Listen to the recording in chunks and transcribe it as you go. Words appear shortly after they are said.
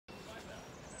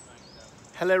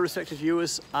Hello respected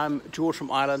viewers, I'm George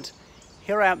from Ireland.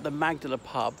 Here I am at the Magdala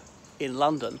pub in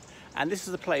London, and this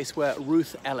is the place where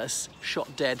Ruth Ellis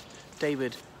shot dead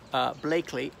David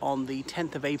Blakely on the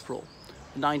 10th of April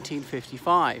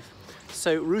 1955.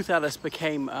 So Ruth Ellis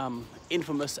became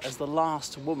infamous as the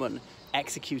last woman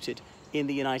executed in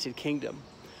the United Kingdom.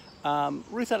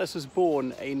 Ruth Ellis was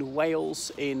born in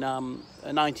Wales in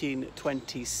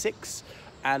 1926,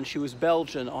 and she was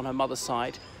Belgian on her mother's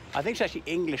side. I think she's actually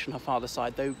English on her father's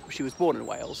side, though she was born in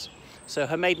Wales. So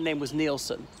her maiden name was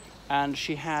Nielsen, and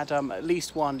she had at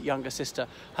least one younger sister.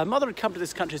 Her mother had come to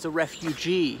this country as a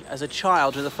refugee as a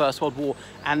child in the First World War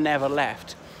and never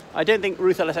left. I don't think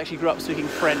Ruth Ellis actually grew up speaking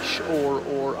French or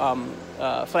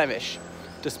Flemish,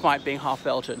 despite being half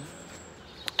Belgian.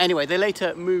 Anyway, they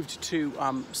later moved to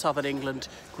southern England,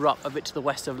 grew up a bit to the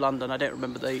west of London. I don't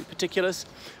remember the particulars,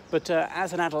 but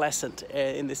as an adolescent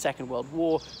in the Second World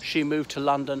War, she moved to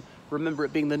London. Remember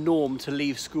it being the norm to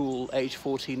leave school age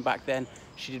 14 back then.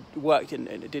 She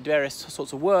did various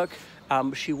sorts of work.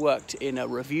 She worked in a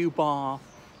revue bar,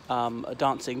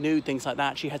 dancing nude, things like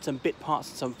that. She had some bit parts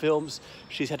in some films.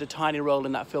 She's had a tiny role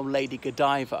in that film Lady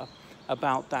Godiva,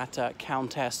 about that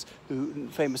countess who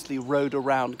famously rode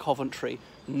around Coventry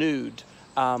nude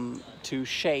to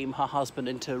shame her husband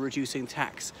into reducing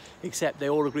tax, except they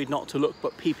all agreed not to look,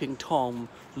 but Peeping Tom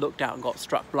looked out and got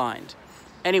struck blind.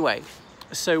 Anyway,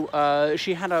 so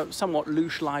she had a somewhat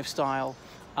loose lifestyle.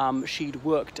 She'd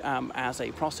worked as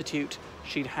a prostitute.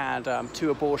 She'd had 2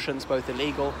 abortions, both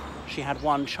illegal. She had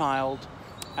 1 child,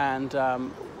 and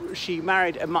she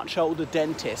married a much older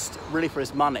dentist, really for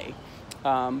his money.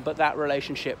 But that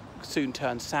relationship soon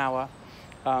turned sour.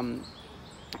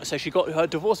 So her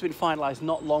divorce had been finalised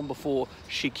not long before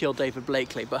she killed David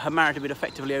Blakely, but her marriage had been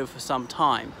effectively over for some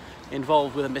time,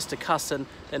 involved with a Mr. Cusson,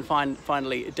 then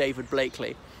finally David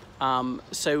Blakely.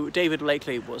 So David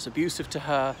Blakely was abusive to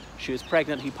her. She was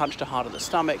pregnant. He punched her hard in the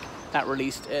stomach. That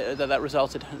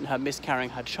resulted in her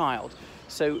miscarrying her child.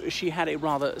 So she had a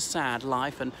rather sad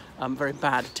life and very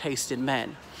bad taste in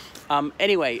men.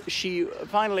 Anyway, she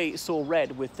finally saw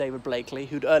red with David Blakely,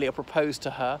 who'd earlier proposed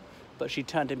to her, but she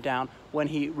turned him down when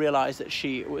he realised that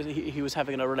he was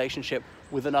having a relationship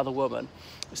with another woman.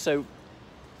 So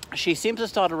she seems to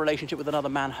start a relationship with another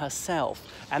man herself,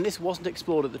 and this wasn't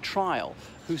explored at the trial,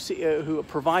 who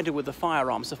provided with the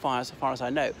firearms, so far as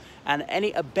I know, and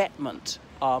any abetment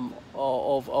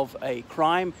of a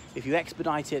crime, if you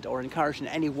expedite it or encourage in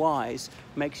any wise,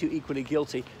 makes you equally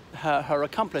guilty. Her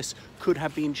accomplice could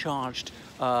have been charged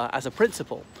as a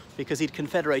principal because he'd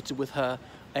confederated with her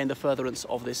in the furtherance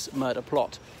of this murder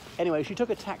plot. Anyway, she took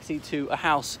a taxi to a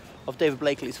house of David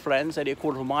Blakely's friends, only a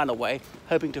quarter of a mile away,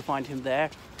 hoping to find him there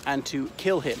and to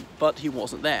kill him, but he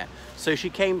wasn't there. So she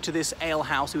came to this ale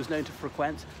house he was known to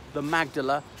frequent, the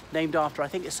Magdala, named after, I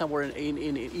think it's somewhere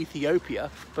in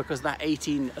Ethiopia, because that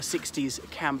 1860s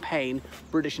campaign,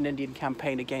 British and Indian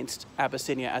campaign against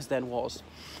Abyssinia as then was.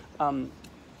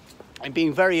 It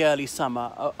being very early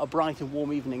summer, a bright and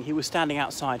warm evening, he was standing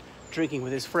outside drinking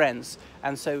with his friends,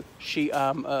 and so she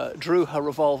drew her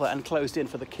revolver and closed in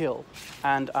for the kill.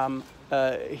 And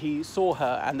he saw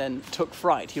her and then took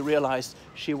fright. He realised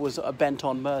she was bent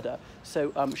on murder.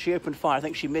 So she opened fire. I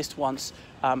think she missed once,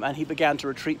 and he began to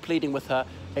retreat, pleading with her.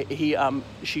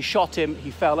 She shot him. He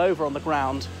fell over on the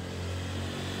ground.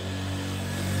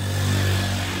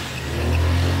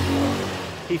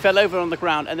 He fell over on the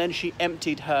ground, and then she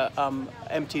emptied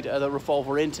the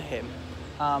revolver into him.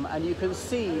 And you can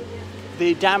see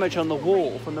the damage on the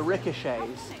wall from the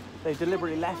ricochets. They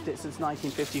deliberately left it since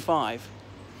 1955.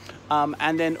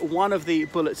 And then one of the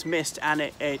bullets missed, and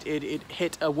it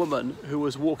hit a woman who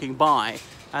was walking by,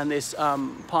 and this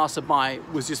passerby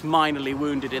was just minorly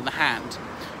wounded in the hand.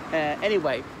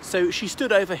 Anyway, so she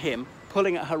stood over him,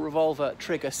 pulling at her revolver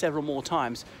trigger several more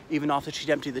times, even after she'd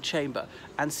emptied the chamber,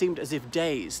 and seemed as if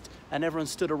dazed, and everyone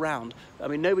stood around. I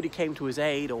mean, nobody came to his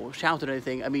aid or shouted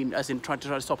anything, I mean, as in trying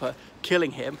to stop her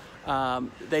killing him.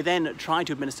 They then tried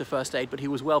to administer first aid, but he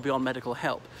was well beyond medical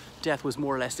help. Death was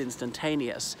more or less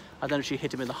instantaneous. I don't know if she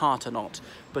hit him in the heart or not,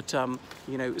 but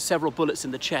you know, several bullets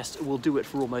in the chest will do it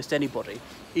for almost anybody.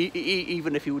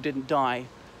 Even if he didn't die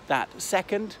that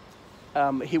second,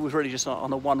 he was really just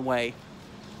on a one-way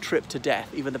trip to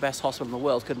death. Even the best hospital in the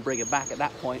world couldn't bring him back at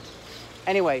that point.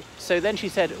 Anyway, so then she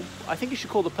said, I think you should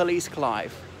call the police,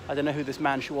 Clive. I don't know who this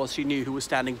man she knew who was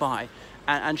standing by.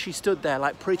 And she stood there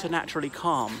like preternaturally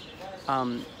calm,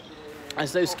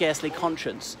 as though scarcely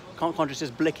conscious,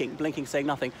 just blinking, saying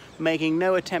nothing, making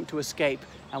no attempt to escape.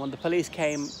 And when the police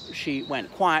came, she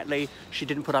went quietly. She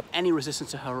didn't put up any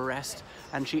resistance to her arrest,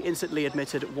 and she instantly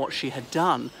admitted what she had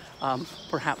done,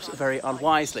 perhaps very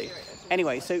unwisely.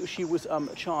 Anyway, so she was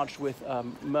charged with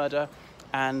murder,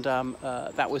 and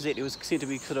that was it. It was seemed to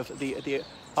be sort of the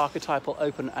archetypal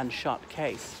open and shut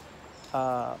case.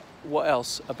 What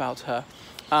else about her?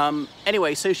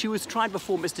 Anyway, so she was tried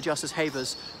before Mr. Justice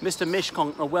Havers. Mr.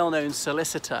 Mishkon, a well-known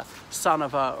solicitor, son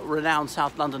of a renowned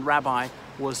South London rabbi,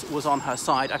 was on her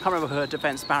side. I can't remember who her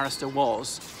defence barrister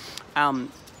was.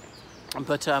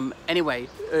 Anyway,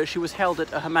 she was held at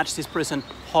Her Majesty's Prison,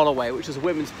 Holloway, which is a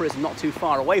women's prison not too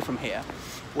far away from here.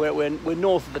 We're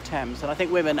north of the Thames, and I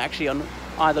think women actually on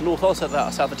either north or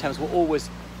south of the Thames were always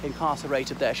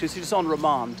incarcerated there. She was just on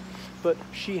remand, but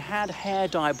she had hair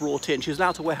dye brought in. She was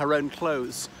allowed to wear her own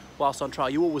clothes whilst on trial.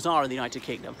 You always are in the United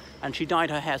Kingdom. And she dyed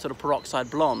her hair sort of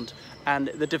peroxide blonde, and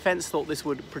the defence thought this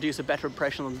would produce a better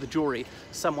impression on the jury.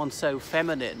 Someone so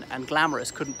feminine and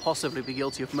glamorous couldn't possibly be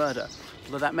guilty of murder,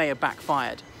 although that may have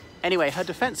backfired. Anyway, her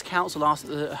defence counsel asked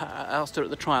her at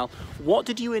the trial, what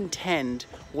did you intend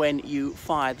when you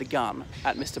fired the gun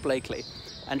at Mr. Blakely?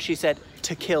 And she said,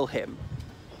 to kill him.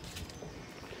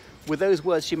 With those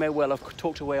words, she may well have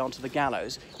talked her way onto the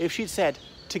gallows. If she'd said,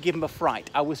 to give him a fright,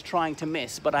 I was trying to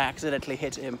miss, but I accidentally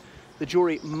hit him, the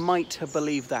jury might have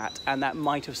believed that, and that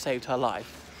might have saved her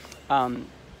life. The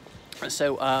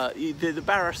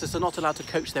barristers are not allowed to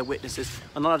coach their witnesses,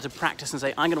 are not allowed to practice and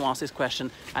say, I'm going to ask this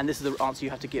question, and this is the answer you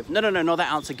have to give. No, not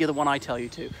that answer, give the one I tell you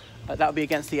to. That would be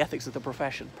against the ethics of the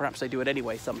profession. Perhaps they do it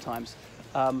anyway sometimes.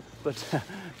 But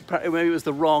maybe it was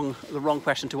the wrong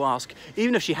question to ask.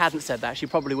 Even if she hadn't said that, she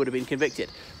probably would have been convicted,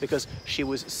 because she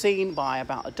was seen by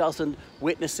about a dozen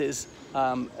witnesses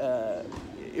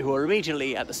who were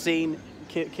immediately at the scene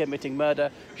committing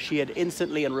murder. She had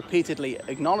instantly and repeatedly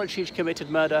acknowledged she'd committed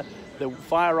murder. The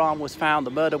firearm was found,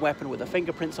 the murder weapon with the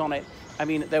fingerprints on it. I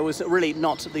mean, there was really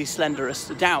not the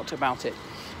slenderest doubt about it.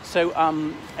 So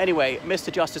anyway,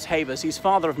 Mr. Justice Havers, he's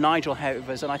father of Nigel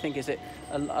Havers, and I think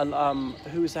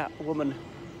who's that woman?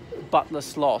 Butler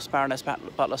Sloss, Baroness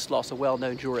Butler Sloss, a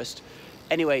well-known jurist.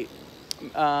 Anyway,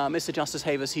 Mr. Justice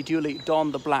Havers, he duly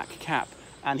donned the black cap,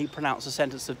 and he pronounced a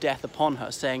sentence of death upon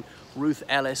her, saying, Ruth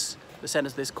Ellis, the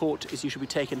sentence of this court is you shall be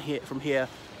taken from here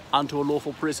unto a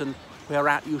lawful prison,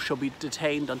 whereat you shall be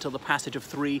detained until the passage of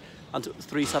until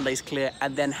 3 Sundays clear,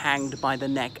 and then hanged by the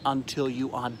neck until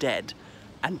you are dead,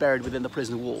 and buried within the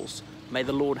prison walls. May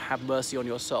the Lord have mercy on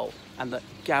your soul. And the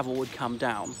gavel would come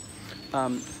down.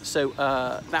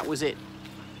 That was it.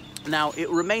 Now, it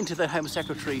remained to the Home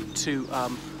Secretary to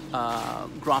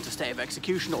grant a stay of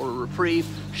execution or a reprieve.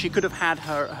 She could have had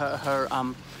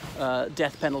her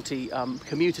death penalty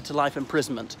commuted to life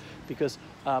imprisonment, because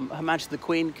Her Majesty the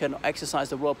Queen can exercise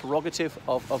the royal prerogative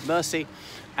of mercy,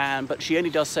 but she only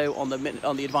does so on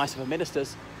the advice of her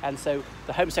ministers. And so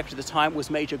the Home Secretary at the time was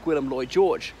Major Gwilym Lloyd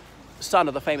George, son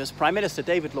of the famous Prime Minister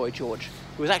David Lloyd George,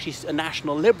 who was actually a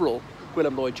national liberal.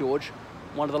 Gwilym Lloyd George,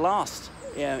 one of the last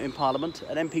in Parliament,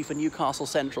 an MP for Newcastle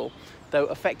Central, though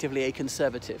effectively a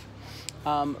Conservative.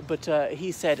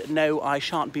 He said, no, I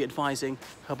shan't be advising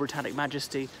Her Britannic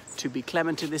Majesty to be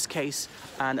clement in this case,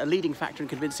 and a leading factor in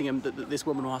convincing him that this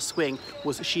woman was swing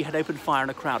was she had opened fire in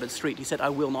a crowded street. He said, I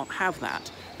will not have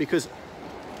that, because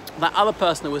that other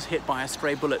person who was hit by a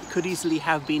stray bullet could easily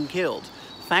have been killed.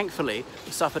 Thankfully,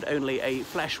 suffered only a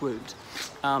flesh wound.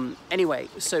 Anyway,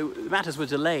 so matters were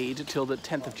delayed till the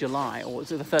 10th of July, or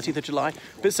was it the 13th of July?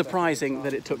 A bit surprising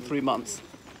that it took 3 months.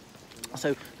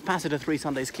 So the passage of 3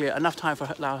 Sundays clear, enough time for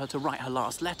allow her to write her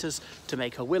last letters, to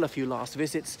make her will, a few last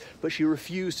visits, but she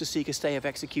refused to seek a stay of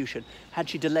execution. Had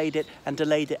she delayed it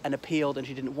and appealed, and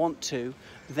she didn't want to,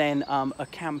 then a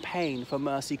campaign for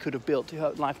mercy could have built,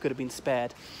 her life could have been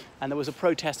spared. And there was a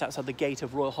protest outside the gate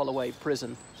of Royal Holloway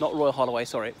Prison, not Royal Holloway,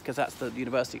 sorry, because that's the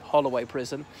university, Holloway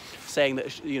Prison, saying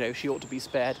that, she ought to be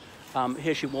spared.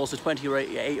 Here she was, a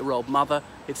 28-year-old mother.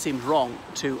 It seemed wrong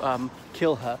to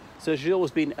kill her. So she's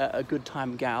always been a good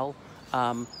time gal.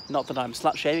 Not that I'm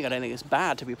slut-shaming, I don't think it's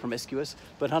bad to be promiscuous,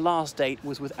 but her last date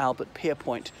was with Albert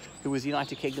Pierpoint, who was the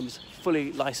United Kingdom's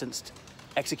fully licensed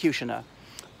executioner.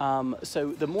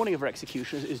 So the morning of her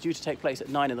execution is due to take place at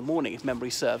 9 in the morning, if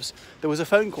memory serves. There was a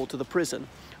phone call to the prison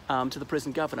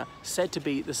governor, said to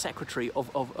be the secretary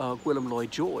of Gwilym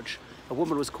Lloyd George. A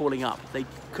woman was calling up. They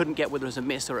couldn't get whether it was a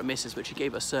miss or a Mrs., but she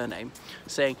gave her surname,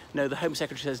 saying, no, the Home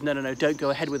Secretary says, no, don't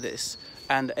go ahead with this.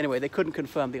 And anyway, they couldn't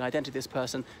confirm the identity of this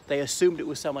person. They assumed it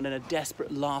was someone in a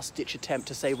desperate last-ditch attempt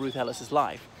to save Ruth Ellis's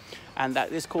life. And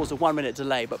that this caused a 1-minute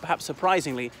delay, but perhaps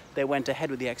surprisingly, they went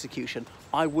ahead with the execution.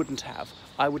 I wouldn't have.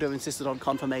 I would have insisted on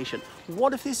confirmation.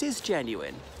 What if this is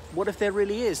genuine? What if there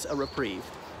really is a reprieve?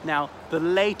 Now, the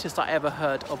latest I ever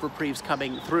heard of reprieves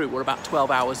coming through were about 12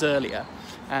 hours earlier.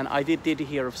 And I did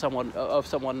hear of someone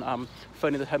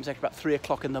phoning the Home Secretary about 3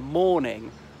 o'clock in the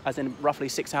morning as in roughly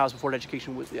 6 hours before the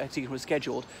execution was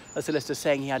scheduled, a solicitor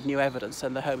saying he had new evidence,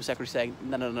 and the Home Secretary saying,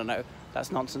 no,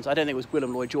 that's nonsense. I don't think it was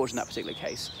William Lloyd George in that particular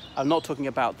case. I'm not talking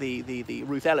about the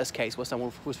Ruth Ellis case where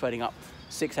someone was phoning up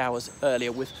 6 hours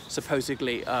earlier with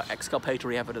supposedly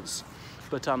exculpatory evidence.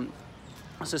 But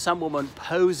so some woman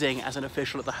posing as an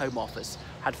official at the Home Office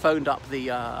had phoned up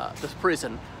the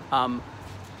prison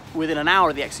within an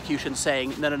hour of the execution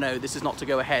saying, no, this is not to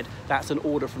go ahead. That's an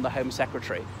order from the Home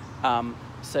Secretary.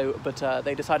 But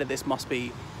they decided this must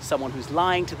be someone who's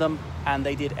lying to them, and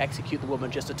they did execute the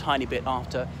woman just a tiny bit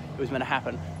after it was meant to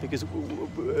happen, because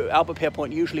Albert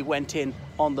Pierrepoint usually went in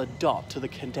on the dot to the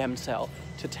condemned cell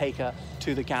to take her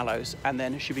to the gallows, and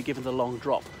then she'd be given the long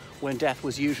drop, when death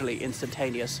was usually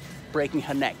instantaneous, breaking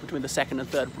her neck between the second and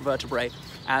third vertebrae,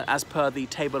 as per the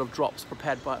table of drops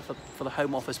prepared for the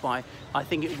Home Office by, I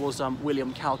think it was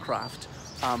William Calcraft,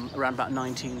 around about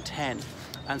 1910.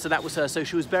 And so that was her. So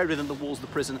she was buried within the walls of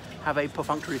the prison, have a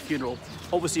perfunctory funeral.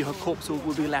 Obviously her corpse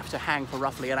would be left to hang for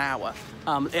roughly an hour.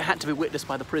 It had to be witnessed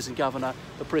by the prison governor,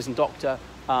 the prison doctor,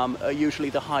 usually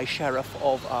the high sheriff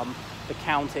of the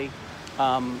county.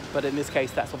 But in this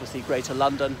case, that's obviously Greater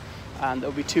London. And there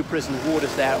will be 2 prison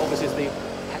warders there. Obviously, it's the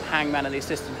hangman and the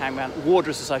assistant hangman,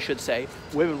 wardresses, I should say.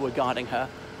 Women were guarding her.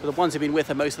 But the ones who'd been with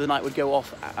her most of the night would go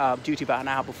off duty about an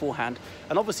hour beforehand.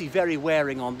 And obviously very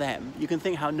wearing on them. You can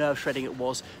think how nerve-shredding it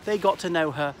was. They got to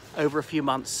know her over a few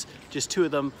months, just 2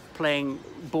 of them playing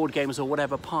board games or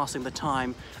whatever, passing the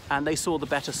time. And they saw the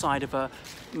better side of her,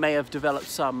 may have developed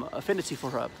some affinity for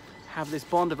her, have this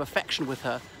bond of affection with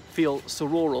her, feel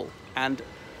sororal. And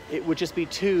it would just be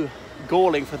too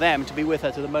galling for them to be with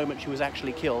her to the moment she was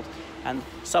actually killed. And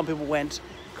some people went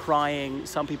crying,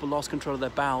 some people lost control of their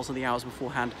bowels in the hours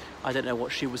beforehand. I don't know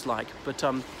what she was like, but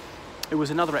it was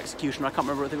another executioner, I can't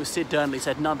remember, I think it was Sid Durnley,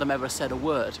 said none of them ever said a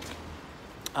word.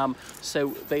 So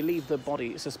they leave the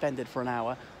body suspended for an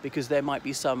hour because there might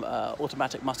be some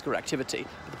automatic muscular activity,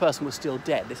 but the person was still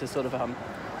dead. This is sort of,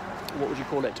 what would you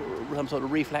call it, some sort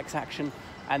of reflex action.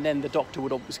 And then the doctor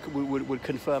would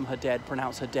confirm her dead,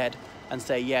 pronounce her dead, and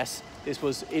say, yes, this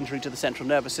was injury to the central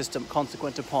nervous system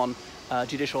consequent upon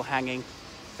judicial hanging,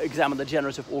 examine the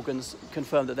generative organs,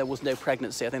 confirm that there was no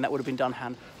pregnancy. I think that would have been done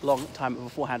a long time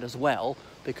beforehand as well,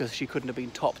 because she couldn't have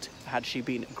been topped had she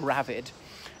been gravid.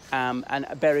 And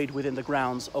buried within the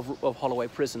grounds of Holloway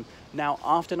Prison. Now,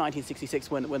 after 1966,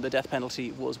 when the death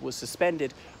penalty was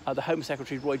suspended, the Home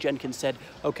Secretary, Roy Jenkins, said,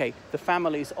 okay, the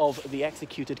families of the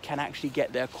executed can actually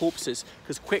get their corpses,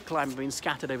 because quicklime had been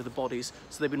scattered over the bodies,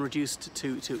 so they've been reduced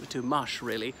to mush,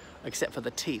 really, except for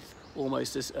the teeth,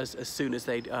 almost as soon as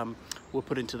they were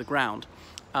put into the ground.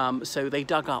 So they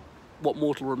dug up what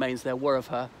mortal remains there were of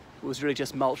her. It was really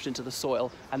just mulched into the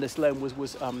soil, and this loam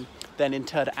was then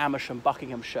interred at Amersham,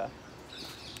 Buckinghamshire,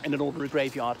 in an ordinary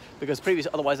graveyard, because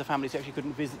otherwise the families actually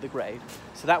couldn't visit the grave.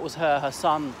 So that was her. Her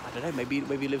son, I don't know,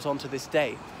 maybe lives on to this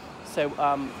day. So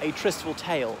a tristful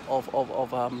tale of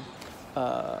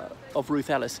Ruth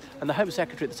Ellis. And the Home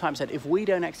Secretary at the time said, if we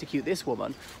don't execute this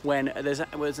woman when there's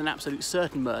an absolute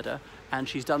certain murder, and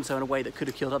she's done so in a way that could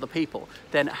have killed other people,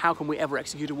 then how can we ever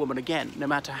execute a woman again, no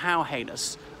matter how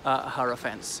heinous her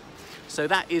offence? So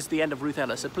that is the end of Ruth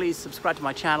Ellis. So please subscribe to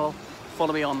my channel,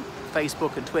 follow me on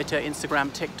Facebook and Twitter,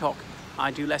 Instagram, TikTok.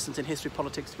 I do lessons in history,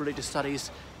 politics, religious studies,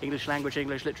 English language,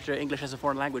 English literature, English as a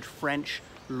foreign language, French,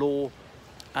 law,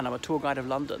 and I'm a tour guide of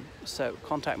London. So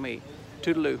contact me.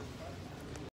 Toodaloo.